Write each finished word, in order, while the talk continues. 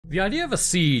The idea of a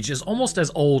siege is almost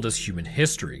as old as human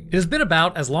history. It has been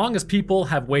about as long as people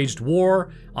have waged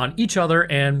war on each other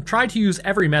and tried to use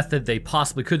every method they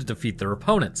possibly could to defeat their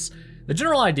opponents. The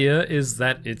general idea is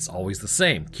that it's always the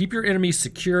same. Keep your enemies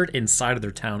secured inside of their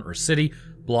town or city,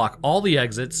 block all the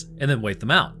exits, and then wait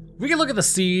them out. We can look at the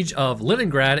siege of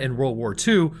Leningrad in World War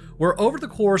II, where over the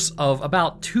course of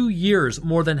about 2 years,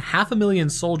 more than 500,000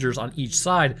 soldiers on each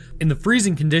side in the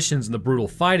freezing conditions and the brutal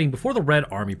fighting before the Red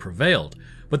Army prevailed.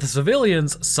 But the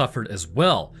civilians suffered as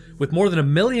well. With more than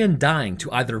 1 million dying to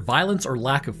either violence or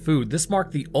lack of food, this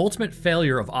marked the ultimate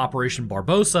failure of Operation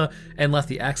Barbarossa and left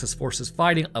the Axis forces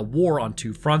fighting a war on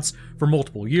two fronts for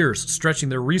multiple years, stretching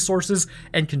their resources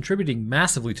and contributing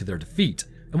massively to their defeat.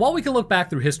 And while we can look back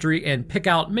through history and pick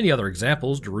out many other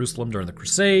examples, Jerusalem during the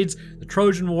Crusades, the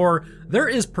Trojan War, there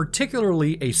is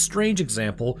particularly a strange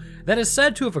example that is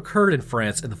said to have occurred in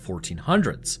France in the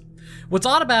 1400s. What's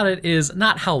odd about it is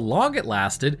not how long it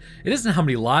lasted, it isn't how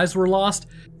many lives were lost.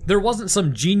 There wasn't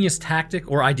some genius tactic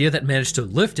or idea that managed to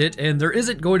lift it, and there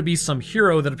isn't going to be some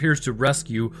hero that appears to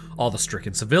rescue all the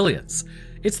stricken civilians.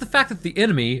 It's the fact that the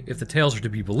enemy, if the tales are to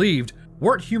be believed,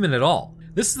 weren't human at all.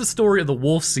 This is the story of the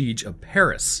Wolf Siege of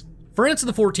Paris. France in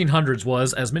the 1400s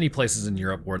was, as many places in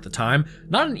Europe were at the time,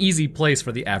 not an easy place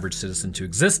for the average citizen to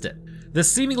exist in. The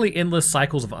seemingly endless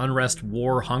cycles of unrest,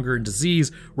 war, hunger, and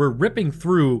disease were ripping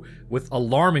through with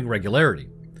alarming regularity.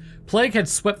 Plague had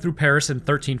swept through Paris in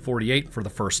 1348 for the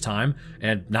first time,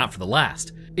 and not for the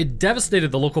last. It devastated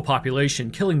the local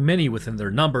population, killing many within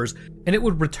their numbers, and it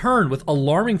would return with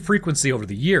alarming frequency over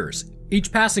the years,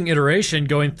 each passing iteration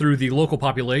going through the local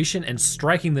population and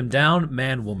striking them down,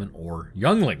 man, woman, or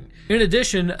youngling. In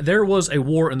addition, there was a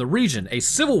war in the region. A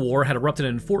civil war had erupted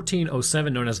in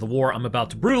 1407 known as the war I'm about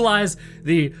to brutalize,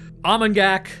 the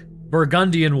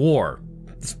Armagnac-Burgundian War.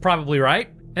 That's probably right.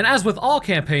 And as with all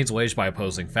campaigns waged by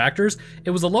opposing factors, it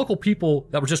was the local people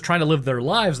that were just trying to live their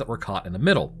lives that were caught in the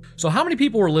middle. So how many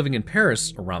people were living in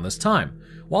Paris around this time?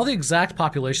 While the exact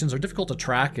populations are difficult to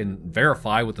track and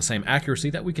verify with the same accuracy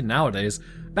that we can nowadays,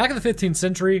 back in the 15th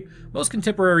century, most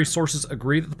contemporary sources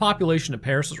agree that the population of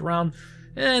Paris was around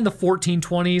in the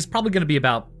 1420s, probably going to be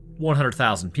about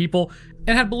 100,000 people,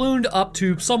 and had ballooned up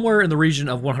to somewhere in the region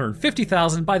of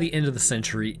 150,000 by the end of the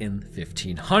century in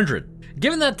 1500.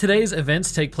 Given that today's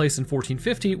events take place in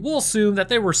 1450, we'll assume that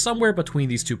they were somewhere between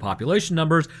these two population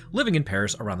numbers living in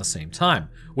Paris around the same time,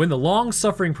 when the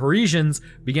long-suffering Parisians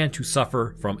began to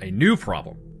suffer from a new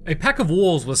problem. A pack of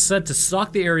wolves was said to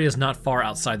stalk the areas not far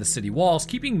outside the city walls,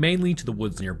 keeping mainly to the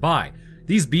woods nearby.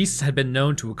 These beasts had been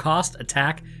known to accost,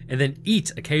 attack, and then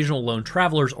eat occasional lone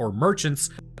travelers or merchants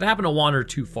that happened to wander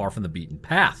too far from the beaten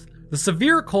path. The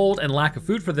severe cold and lack of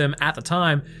food for them at the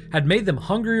time had made them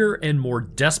hungrier and more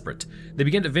desperate. They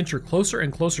began to venture closer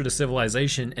and closer to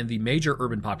civilization and the major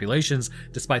urban populations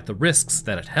despite the risks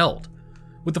that it held.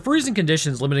 With the freezing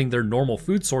conditions limiting their normal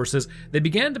food sources, they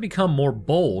began to become more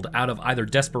bold out of either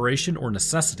desperation or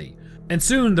necessity. And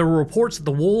soon there were reports that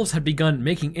the wolves had begun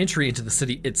making entry into the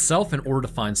city itself in order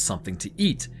to find something to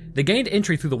eat. They gained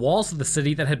entry through the walls of the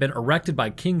city that had been erected by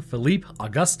King Philippe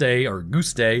Auguste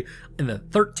in the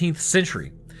 13th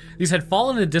century. These had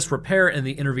fallen into disrepair in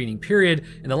the intervening period,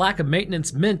 and the lack of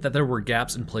maintenance meant that there were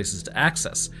gaps in places to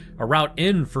access, a route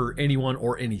in for anyone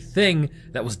or anything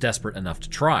that was desperate enough to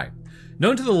try.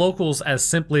 Known to the locals as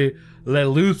simply Les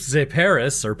Loups de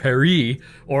Paris, or Paris,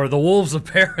 or the Wolves of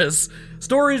Paris,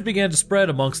 stories began to spread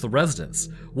amongst the residents.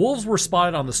 Wolves were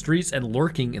spotted on the streets and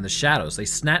lurking in the shadows. They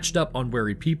snatched up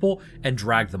unwary people and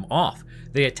dragged them off.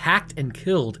 They attacked and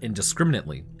killed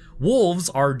indiscriminately. Wolves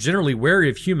are generally wary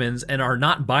of humans and are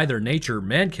not by their nature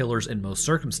man-killers in most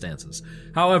circumstances.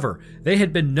 However, they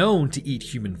had been known to eat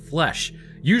human flesh,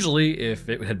 usually if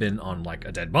it had been on like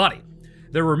a dead body.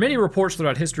 There were many reports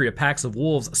throughout history of packs of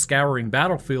wolves scouring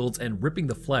battlefields and ripping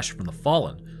the flesh from the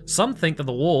fallen. Some think that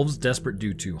the wolves, desperate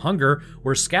due to hunger,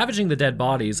 were scavenging the dead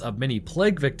bodies of many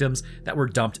plague victims that were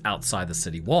dumped outside the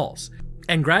city walls.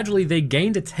 And gradually they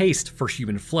gained a taste for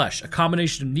human flesh. A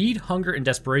combination of need, hunger, and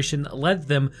desperation led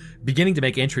them beginning to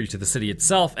make entry to the city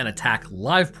itself and attack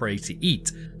live prey to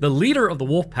eat. The leader of the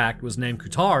wolf pack was named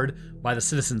Coutard by the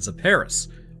citizens of Paris,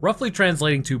 roughly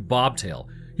translating to bobtail.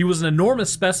 He was an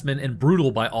enormous specimen and brutal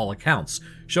by all accounts,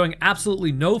 showing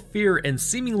absolutely no fear and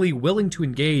seemingly willing to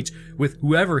engage with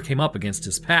whoever came up against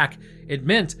his pack. It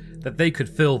meant that they could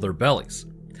fill their bellies.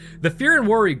 The fear and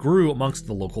worry grew amongst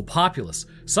the local populace.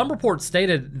 Some reports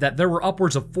stated that there were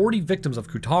upwards of 40 victims of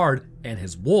Coutard and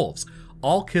his wolves,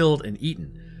 all killed and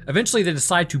eaten. Eventually they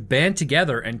decide to band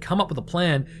together and come up with a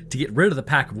plan to get rid of the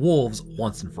pack of wolves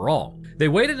once and for all. They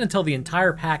waited until the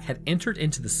entire pack had entered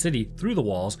into the city through the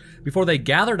walls before they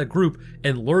gathered a group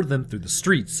and lured them through the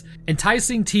streets,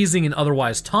 enticing, teasing, and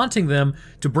otherwise taunting them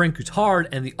to bring Coutard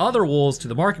and the other wolves to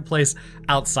the marketplace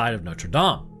outside of Notre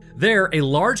Dame. There, a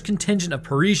large contingent of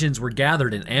Parisians were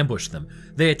gathered and ambushed them.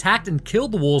 They attacked and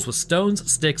killed the wolves with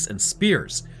stones, sticks, and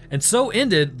spears. And so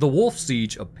ended the wolf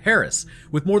siege of Paris.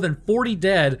 With more than 40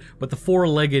 dead, but the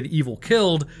four-legged evil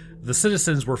killed, the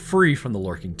citizens were free from the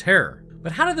lurking terror.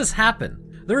 But how did this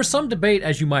happen? There is some debate,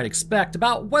 as you might expect,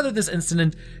 about whether this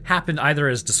incident happened either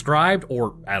as described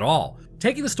or at all.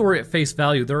 Taking the story at face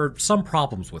value, there are some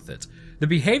problems with it. The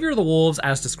behavior of the wolves,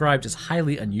 as described, is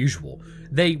highly unusual.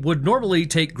 They would normally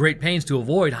take great pains to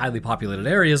avoid highly populated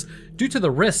areas due to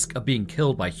the risk of being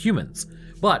killed by humans.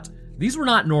 But these were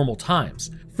not normal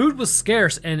times. Food was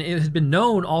scarce, and it had been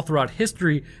known all throughout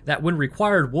history that when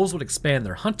required, wolves would expand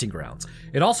their hunting grounds.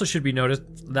 It also should be noted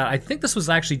that I think this was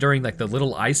actually during like the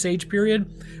Little Ice Age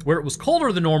period, where it was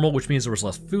colder than normal, which means there was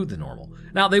less food than normal.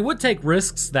 Now, they would take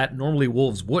risks that normally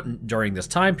wolves wouldn't during this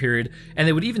time period, and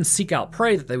they would even seek out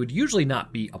prey that they would usually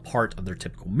not be a part of their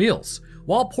typical meals.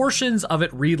 While portions of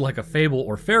it read like a fable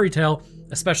or fairy tale,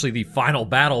 especially the final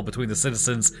battle between the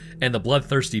citizens and the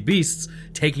bloodthirsty beasts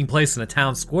taking place in a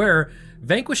town square,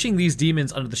 vanquishing these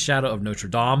demons under the shadow of Notre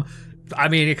Dame, I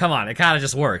mean, come on, it kind of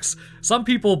just works. Some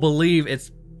people believe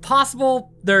it's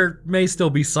possible there may still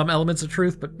be some elements of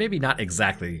truth, but maybe not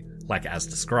exactly like as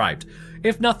described.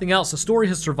 If nothing else, the story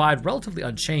has survived relatively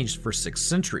unchanged for 6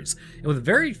 centuries, and with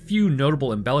very few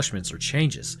notable embellishments or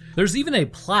changes. There's even a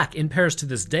plaque in Paris to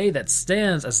this day that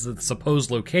stands as the supposed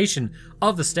location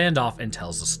of the standoff and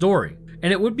tells the story.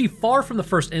 And it would be far from the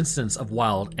first instance of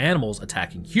wild animals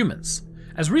attacking humans.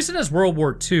 As recent as World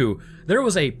War II, there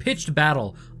was a pitched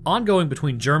battle ongoing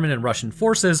between German and Russian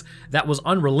forces that was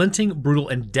unrelenting, brutal,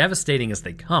 and devastating as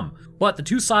they come. But the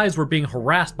two sides were being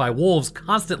harassed by wolves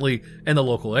constantly in the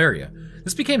local area.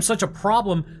 This became such a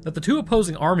problem that the two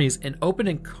opposing armies in open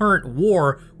and current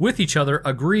war with each other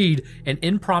agreed an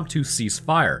impromptu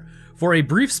ceasefire. For a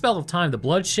brief spell of time, the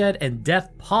bloodshed and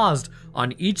death paused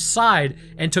on each side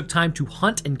and took time to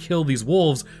hunt and kill these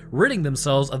wolves, ridding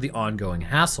themselves of the ongoing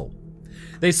hassle.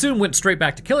 They soon went straight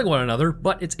back to killing one another,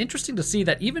 but it's interesting to see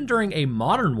that even during a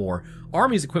modern war,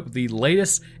 armies equipped with the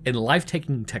latest and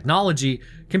life-taking technology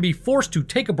can be forced to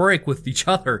take a break with each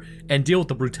other and deal with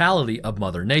the brutality of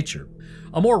Mother Nature.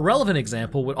 A more relevant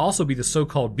example would also be the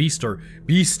so-called beast or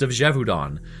Beast of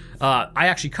Gévaudan. I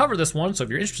actually cover this one, so if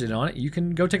you're interested in it, you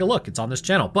can go take a look. It's on this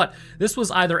channel. But this was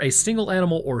either a single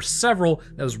animal or several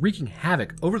that was wreaking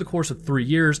havoc over the course of 3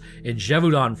 years in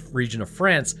Gévaudan region of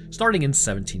France, starting in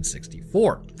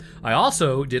 1764. I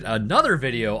also did another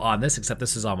video on this, except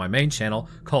this is on my main channel,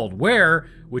 called Were,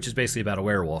 which is basically about a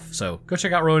werewolf. So go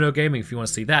check out Roanoke Gaming if you want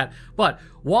to see that. But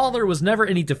while there was never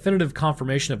any definitive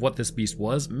confirmation of what this beast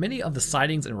was, many of the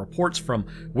sightings and reports from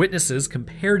witnesses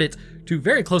compared it to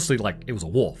very closely like it was a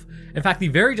wolf. In fact, the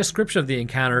very description of the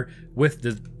encounter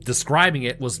with describing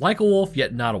it was like a wolf,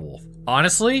 yet not a wolf.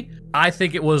 Honestly, I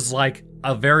think it was like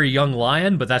a very young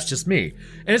lion, but that's just me.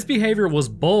 And its behavior was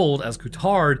bold as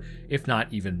Coutard, if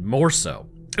not even more so.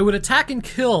 It would attack and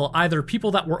kill either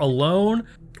people that were alone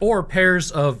or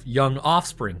pairs of young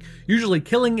offspring, usually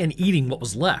killing and eating what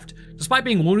was left. Despite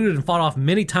being wounded and fought off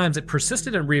many times, it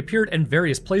persisted and reappeared in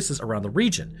various places around the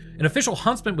region. An official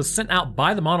huntsman was sent out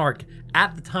by the monarch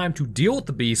at the time to deal with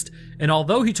the beast, and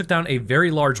although he took down a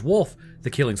very large wolf, the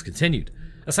killings continued.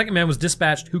 A second man was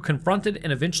dispatched who confronted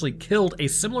and eventually killed a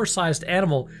similar-sized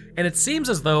animal, and it seems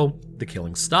as though the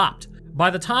killing stopped. By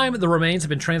the time the remains had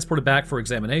been transported back for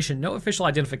examination, no official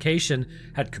identification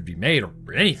could be made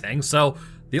or anything, so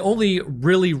the only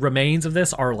really remains of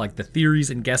this are like the theories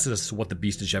and guesses as to what the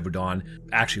Beast of Gévaudan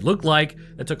actually looked like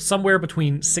that took somewhere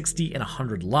between 60 and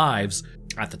 100 lives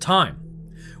at the time.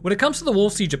 When it comes to the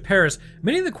wolf siege of Paris,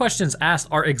 many of the questions asked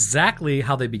are exactly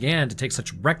how they began to take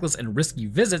such reckless and risky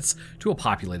visits to a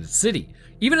populated city.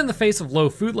 Even in the face of low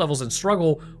food levels and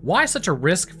struggle, why such a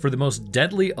risk for the most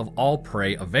deadly of all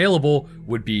prey available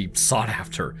would be sought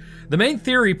after? The main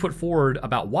theory put forward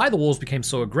about why the wolves became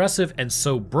so aggressive and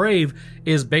so brave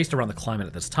is based around the climate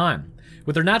at this time.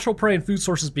 With their natural prey and food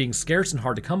sources being scarce and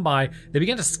hard to come by, they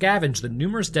began to scavenge the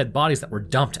numerous dead bodies that were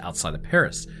dumped outside of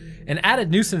Paris. An added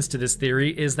nuisance to this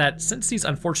theory is that since these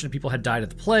unfortunate people had died of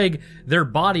the plague, their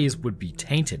bodies would be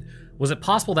tainted. Was it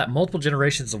possible that multiple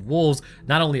generations of wolves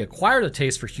not only acquired a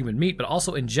taste for human meat, but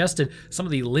also ingested some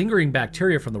of the lingering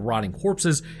bacteria from the rotting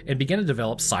corpses and began to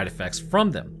develop side effects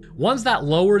from them? Ones that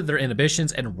lowered their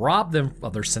inhibitions and robbed them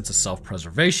of their sense of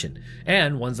self-preservation,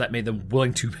 and ones that made them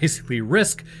willing to basically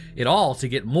risk it all to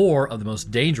get more of the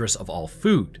most dangerous of all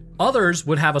food. Others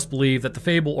would have us believe that the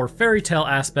fable or fairy tale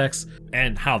aspects,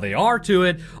 and how they are to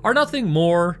it, are nothing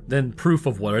more than proof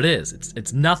of what it is.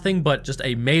 It's nothing but just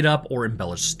a made-up or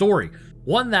embellished story.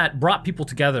 One that brought people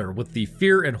together with the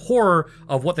fear and horror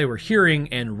of what they were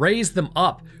hearing and raised them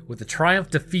up with the triumph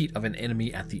defeat of an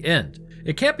enemy at the end.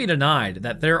 It can't be denied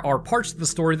that there are parts of the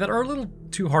story that are a little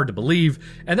too hard to believe,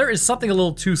 and there is something a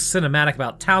little too cinematic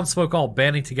about townsfolk all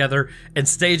banding together and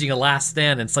staging a last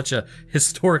stand in such a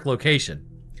historic location.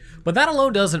 But that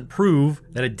alone doesn't prove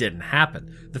that it didn't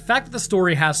happen. The fact that the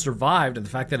story has survived and the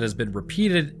fact that it has been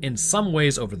repeated in some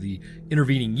ways over the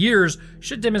intervening years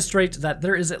should demonstrate that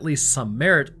there is at least some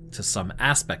merit to some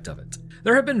aspect of it.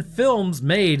 There have been films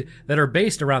made that are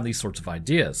based around these sorts of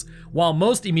ideas. While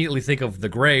most immediately think of The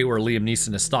Grey, where Liam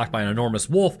Neeson is stalked by an enormous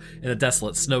wolf in the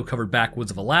desolate snow-covered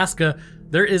backwoods of Alaska,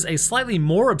 there is a slightly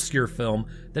more obscure film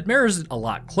that mirrors it a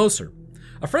lot closer.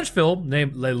 A French film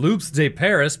named Les Loups de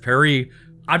Paris,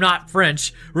 I'm not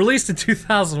French, released in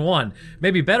 2001,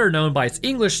 may be better known by its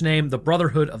English name, The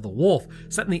Brotherhood of the Wolf,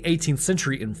 set in the 18th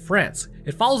century in France.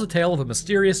 It follows the tale of a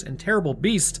mysterious and terrible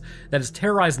beast that is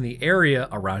terrorizing the area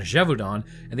around Gévaudan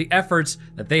and the efforts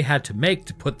that they had to make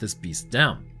to put this beast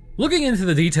down. Looking into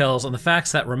the details and the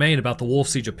facts that remain about the Wolf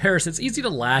Siege of Paris, it's easy to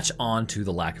latch on to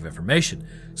the lack of information.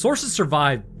 Sources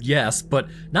survived, yes, but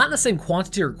not in the same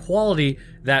quantity or quality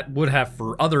that would have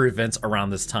for other events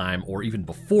around this time or even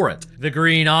before it. The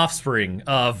green offspring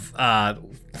of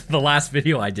the last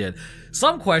video I did.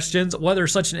 Some questions whether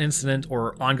such an incident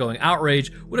or ongoing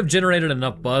outrage would have generated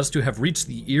enough buzz to have reached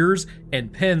the ears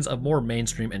and pens of more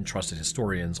mainstream and trusted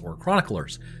historians or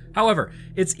chroniclers. However,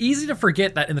 it's easy to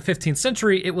forget that in the 15th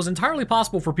century, it was entirely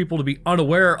possible for people to be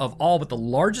unaware of all but the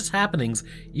largest happenings,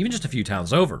 even just a few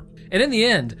towns over. And in the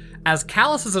end, as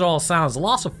callous as it all sounds, the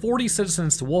loss of 40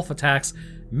 citizens to wolf attacks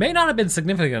may not have been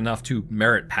significant enough to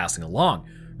merit passing along.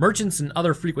 Merchants and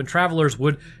other frequent travelers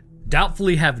would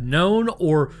doubtfully have known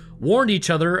or warned each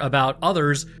other about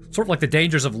others, sort of like the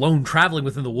dangers of lone traveling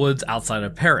within the woods outside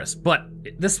of Paris. But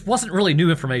this wasn't really new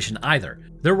information either.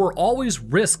 There were always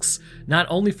risks, not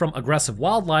only from aggressive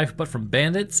wildlife, but from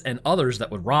bandits and others that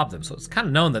would rob them, so it's kind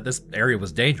of known that this area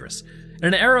was dangerous. In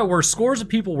an era where scores of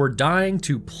people were dying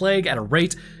to plague at a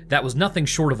rate that was nothing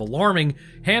short of alarming,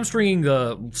 hamstringing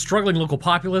the struggling local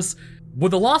populace,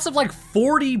 would the loss of like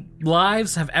 40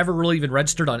 lives have ever really even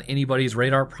registered on anybody's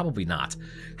radar? Probably not.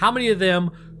 How many of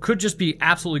them could just be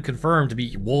absolutely confirmed to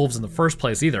be wolves in the first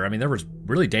place either? I mean, there was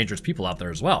really dangerous people out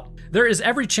there as well. There is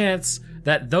every chance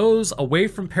that those away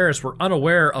from Paris were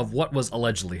unaware of what was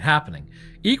allegedly happening.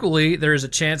 Equally, there is a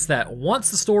chance that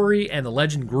once the story and the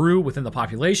legend grew within the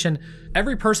population,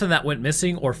 every person that went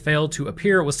missing or failed to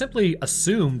appear was simply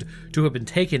assumed to have been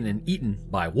taken and eaten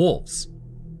by wolves.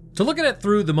 To look at it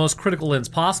through the most critical lens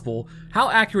possible, how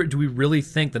accurate do we really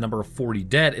think the number of 40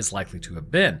 dead is likely to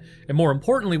have been? And more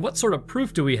importantly, what sort of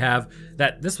proof do we have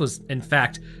that this was, in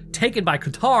fact, taken by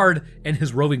Cottard and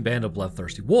his roving band of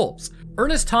bloodthirsty wolves?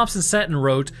 Ernest Thompson Seton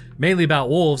wrote mainly about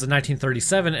wolves in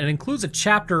 1937 and includes a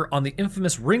chapter on the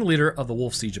infamous ringleader of the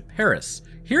Wolf Siege of Paris.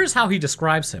 Here's how he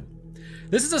describes him.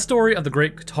 This is a story of the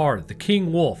great Cottard, the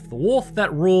king wolf, the wolf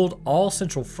that ruled all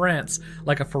central France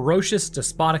like a ferocious,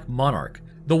 despotic monarch.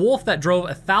 The wolf that drove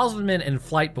 1,000 men in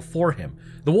flight before him.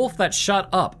 The wolf that shut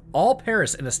up all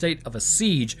Paris in a state of a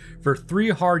siege for 3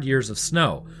 hard years of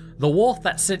snow. The wolf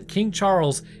that sent King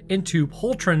Charles into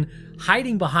Poltron,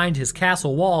 hiding behind his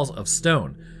castle walls of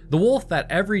stone. The wolf that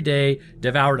every day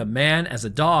devoured a man as a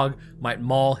dog might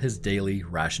maul his daily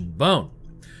rationed bone.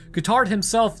 Cottard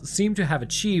himself seemed to have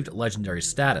achieved legendary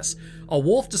status, a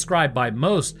wolf described by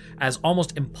most as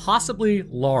almost impossibly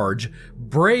large,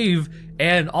 brave,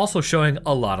 and also showing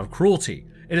a lot of cruelty.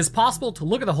 It is possible to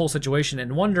look at the whole situation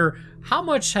and wonder how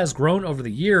much has grown over the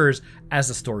years as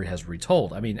the story has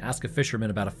retold. I mean, ask a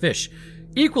fisherman about a fish.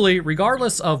 Equally,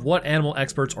 regardless of what animal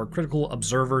experts or critical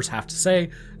observers have to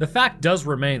say, the fact does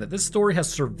remain that this story has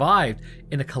survived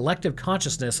in a collective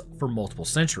consciousness for multiple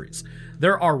centuries.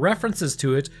 There are references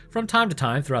to it from time to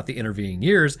time throughout the intervening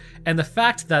years, and the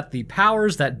fact that the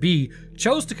powers that be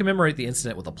chose to commemorate the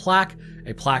incident with a plaque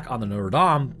on the Notre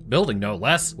Dame building no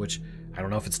less, which I don't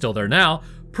know if it's still there now,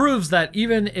 proves that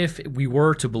even if we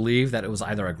were to believe that it was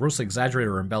either a grossly exaggerated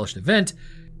or embellished event,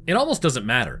 it almost doesn't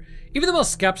matter. Even the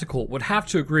most skeptical would have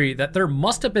to agree that there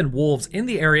must have been wolves in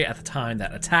the area at the time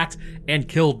that attacked and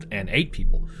killed and ate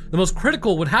people. The most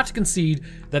critical would have to concede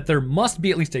that there must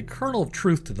be at least a kernel of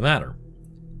truth to the matter.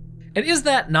 And is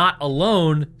that not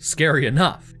alone scary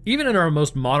enough? Even in our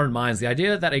most modern minds, the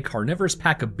idea that a carnivorous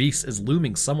pack of beasts is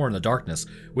looming somewhere in the darkness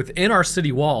within our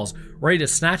city walls, ready to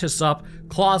snatch us up,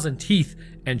 claws and teeth,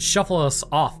 and shuffle us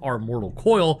off our mortal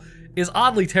coil, is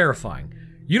oddly terrifying.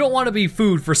 You don't want to be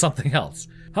food for something else.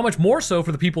 How much more so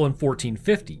for the people in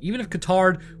 1450? Even if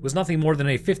Catard was nothing more than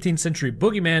a 15th century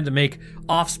boogeyman to make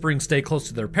offspring stay close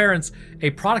to their parents,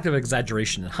 a product of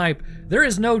exaggeration and hype, there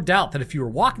is no doubt that if you were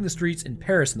walking the streets in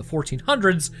Paris in the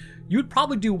 1400s, you would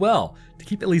probably do well to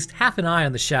keep at least half an eye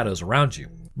on the shadows around you.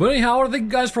 But anyhow, I want to thank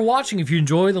you guys for watching. If you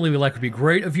enjoyed, then leave a like would be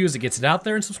great. A view as it gets it out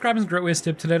there, and subscribing is a great way to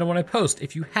stay up to date on when I post.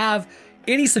 If you have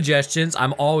any suggestions,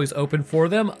 I'm always open for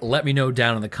them. Let me know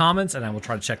down in the comments, and I will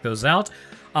try to check those out.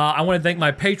 I want to thank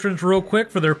my patrons real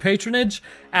quick for their patronage.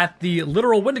 At the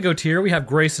Literal Wendigo tier, we have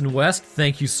Grayson West.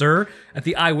 Thank you, sir. At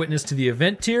the Eyewitness to the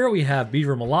Event tier, we have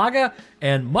Beaver Malaga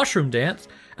and Mushroom Dance.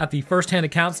 At the First-Hand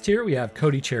Accounts tier, we have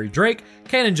Cody Cherry Drake,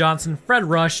 Cannon Johnson, Fred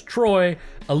Rush, Troy,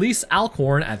 Elise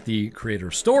Alcorn at the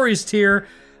Creator Stories tier,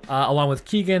 along with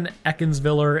Keegan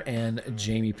Eckensviller and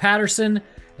Jamie Patterson,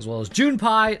 as well as June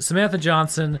Pie, Samantha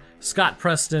Johnson, Scott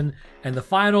Preston, and the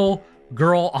final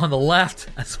girl on the left,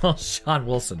 as well as Sean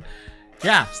Wilson.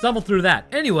 Yeah, stumbled through that.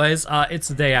 Anyways, it's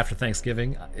the day after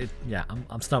Thanksgiving.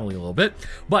 I'm stumbling a little bit.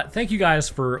 But thank you guys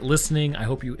for listening. I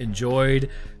hope you enjoyed,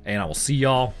 and I will see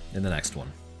y'all in the next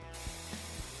one.